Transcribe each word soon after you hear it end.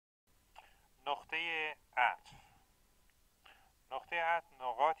نقطه عطف. نقطه عطف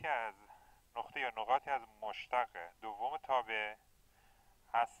نقاطی از مشتق دوم تابع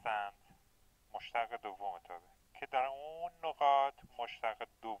هستند، مشتق دوم تابع که در اون نقاط مشتق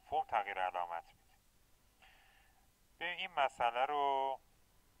دوم تغییر علامت میده. بیاییم این مسئله رو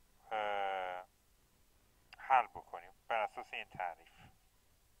حل بکنیم بر اساس این تعریف.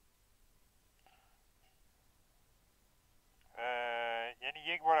 یعنی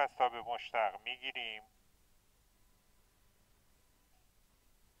یک بار از تابع مشتق میگیریم،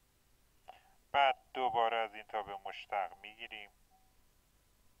 بعد دوباره از این تابع مشتق میگیریم،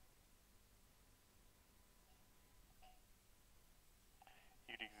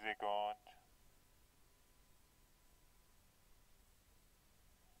 ایریک زگاند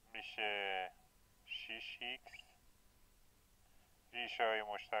میشه 6x. ریشه های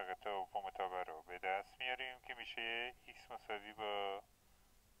مشتق دوم تابع رو به دست میاریم که میشه x مساوی با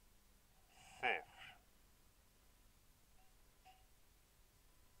 0.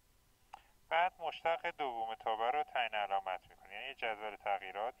 بعد مشتق دوم تابع رو تعیین علامت میکنیم، یعنی جدول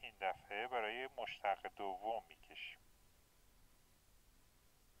تغییرات این دفعه برای مشتق دوم میکشیم.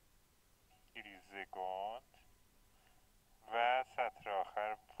 ایریزگوند و سطر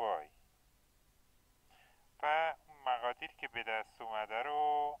آخر وای و مقادیر که به دست اومده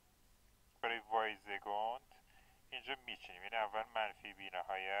رو برای وای زگوند اینجا میچینیم، یعنی اول منفی بی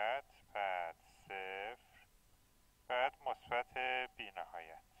نهایت، بعد 0، بعد مثبت بی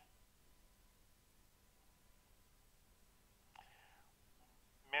نهایت.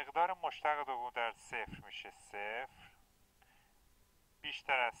 مقدار مشتق دوم در 0 میشه 0.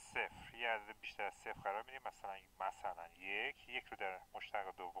 بیشتر از 0 یه عدد بیشتر از 0 قرار میدیم، مثلا 1 رو در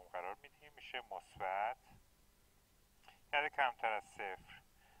مشتق دوم قرار میدیم میشه مثبت. یعنی کمتر از 0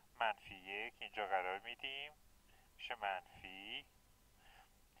 منفی 1 اینجا قرار میدیم میشه منفی.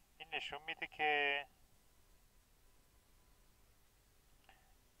 این نشون میده که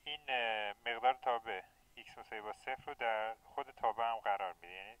این مقدار تابع x مساوی با 0 رو در خود تابع هم قرار میده،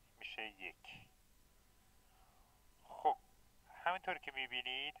 یعنی میشه 1. خب همینطور که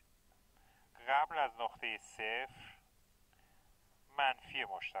میبینید قبل از نقطه 0 منفی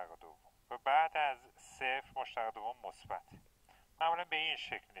مشتق دوم و بعد از 0 مشتق دوم مثبت. معمولا به این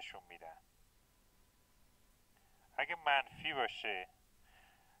شکل نشون میدن. اگه منفی باشه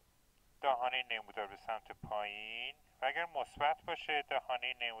دهانه نمودار به سمت پایین و اگر مثبت باشه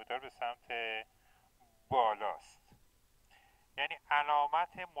دهانه نمودار به سمت بالاست. یعنی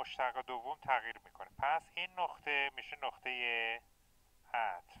علامت مشتق دوم تغییر میکنه. پس این نقطه میشه نقطه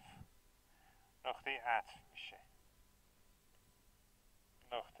عطف. نقطه عطف میشه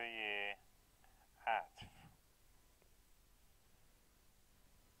نقطه عطف.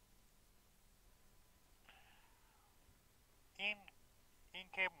 این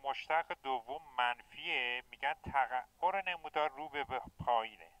که مشتق دوم منفیه میگن تقعر نمودار رو به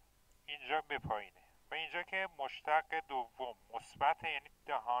پایینه، اینجا به پایینه، و اینجا که مشتق دوم مثبت یعنی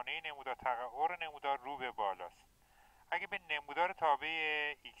دهانه نمودار تقعر نمودار رو به بالاست. اگه به نمودار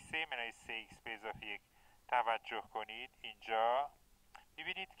تابع x منهای 3x به اضافه 1 توجه کنید اینجا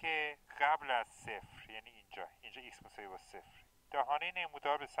میبینید که قبل از 0 یعنی اینجا x مساوی با 0 دهانه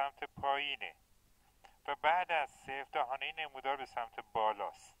نمودار به سمت پایینه و بعد از 0 دهانه نمودار به سمت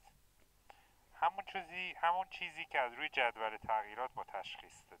بالاست. همون چیزی که از روی جدول تغییرات ما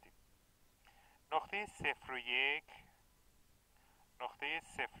تشخیص دادیم. نقطه 0 و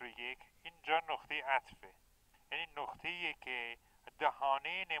 1 اینجا نقطه عطفه، یعنی نقطه‌ایه که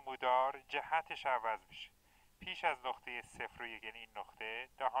دهانه نمودار جهتش عوض میشه. پیش از نقطه 0 و 1 یعنی این نقطه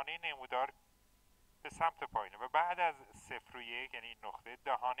دهانه نمودار به سمت پایینه و بعد از 0 و 1 یعنی این نقطه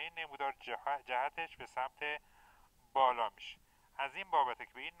دهانه نمودار جهتش به سمت بالا میشه. از این بابته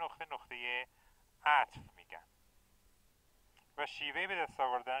که به این نقطه عطف میگن و شیوه به دست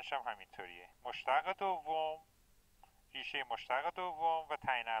آوردنش هم همینطوریه. مشتق دوم، ریشه مشتق دوم و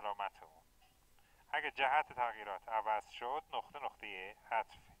تعیین علامت اون. اگه جهت تغییرات عوض شد نقطه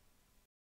عطف.